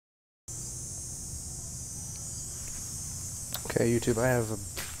Okay, YouTube, I have a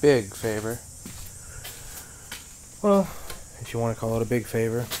big favor. Well, if you want to call it a big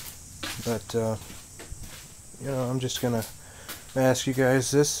favor. But, I'm just going to ask you guys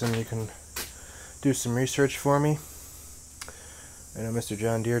this, and you can do some research for me. I know Mr.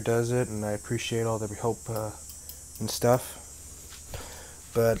 John Deere does it, and I appreciate all the help and stuff.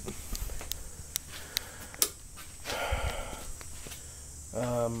 But,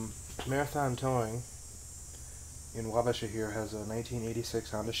 Marathon Towing in Wabasha here has a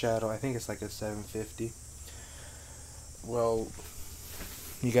 1986 Honda Shadow. I think it's like a 750. Well,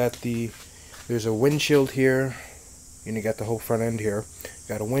 you got there's a windshield here, and you got the whole front end here. You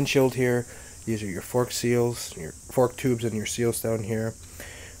got a windshield here. These are your fork seals, your fork tubes, and your seals down here.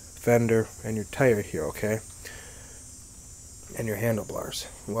 Fender, and your tire here, okay? And your handlebars.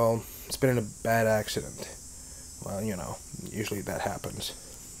 Well, it's been in a bad accident. Well, usually that happens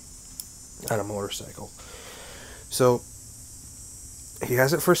on a motorcycle. So, he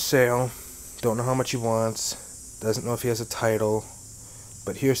has it for sale. Don't know how much he wants. Doesn't know if he has a title.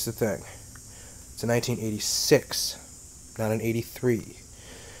 But here's the thing. It's a 1986, not an 83.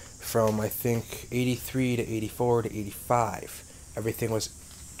 From, I think, 83 to 84 to 85. Everything was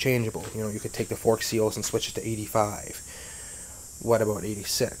changeable. You could take the fork seals and switch it to 85. What about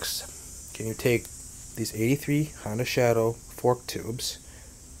 86? Can you take these 83 Honda Shadow fork tubes,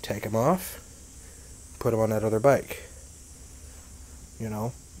 take them off, put them on that other bike?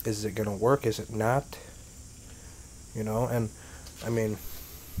 Is it going to work? Is it not? And,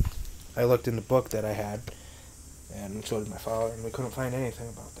 I looked in the book that I had, and so did my father, and we couldn't find anything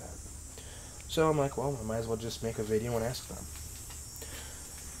about that. So I'm like, well, I might as well just make a video and ask them.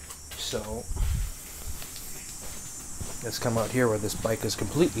 So, let's come out here where this bike is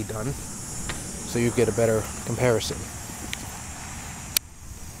completely done, so you get a better comparison.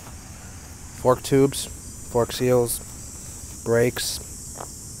 Fork tubes, fork seals, brakes,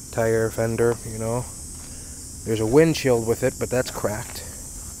 tire, fender, There's a windshield with it, but that's cracked.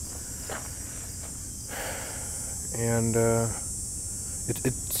 And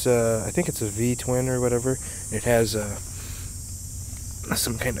it's I think it's a V-twin or whatever. It has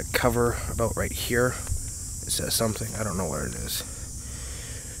some kind of cover about right here. It says something. I don't know what it is.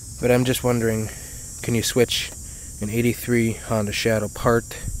 But I'm just wondering, can you switch an 83 Honda Shadow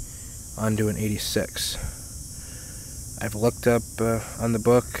part onto an 86? I've looked up on the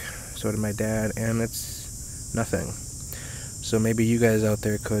book, so did my dad, and it's nothing. So maybe you guys out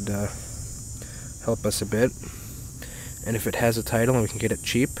there could help us a bit. And if it has a title and we can get it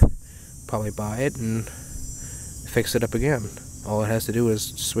cheap, probably buy it and fix it up again. All it has to do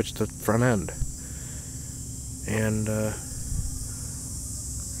is switch the front end. And,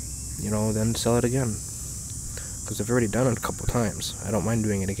 then sell it again. Because I've already done it a couple times. I don't mind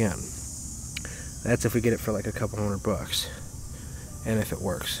doing it again. That's if we get it for like a couple $100. And if it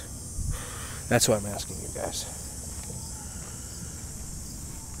works. That's what I'm asking you guys.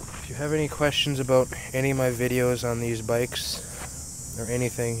 If you have any questions about any of my videos on these bikes or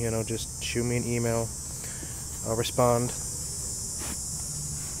anything, just shoot me an email. I'll respond.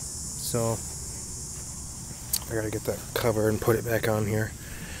 So, I gotta get that cover and put it back on here.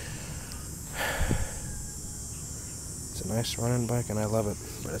 It's a nice running bike and I love it,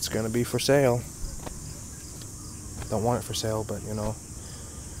 but it's gonna be for sale. Don't want it for sale, but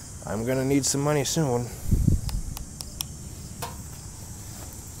I'm gonna need some money soon.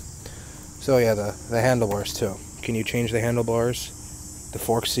 So yeah, the handlebars too. Can you change the handlebars, the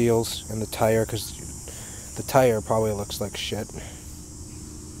fork seals, and the tire? Because the tire probably looks like shit.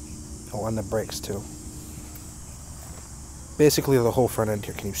 Oh, and the brakes too. Basically the whole front end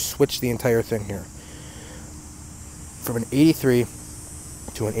here. Can you switch the entire thing here? From an 83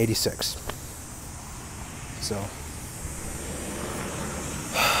 to an 86. So.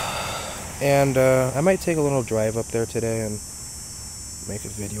 And I might take a little drive up there today and make a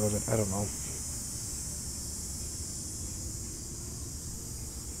video of it. I don't know.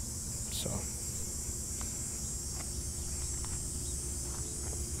 So.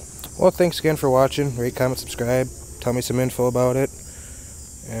 Well, thanks again for watching. Rate, comment, subscribe. Tell me some info about it.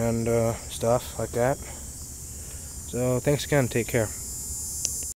 And stuff like that. So, thanks again. Take care.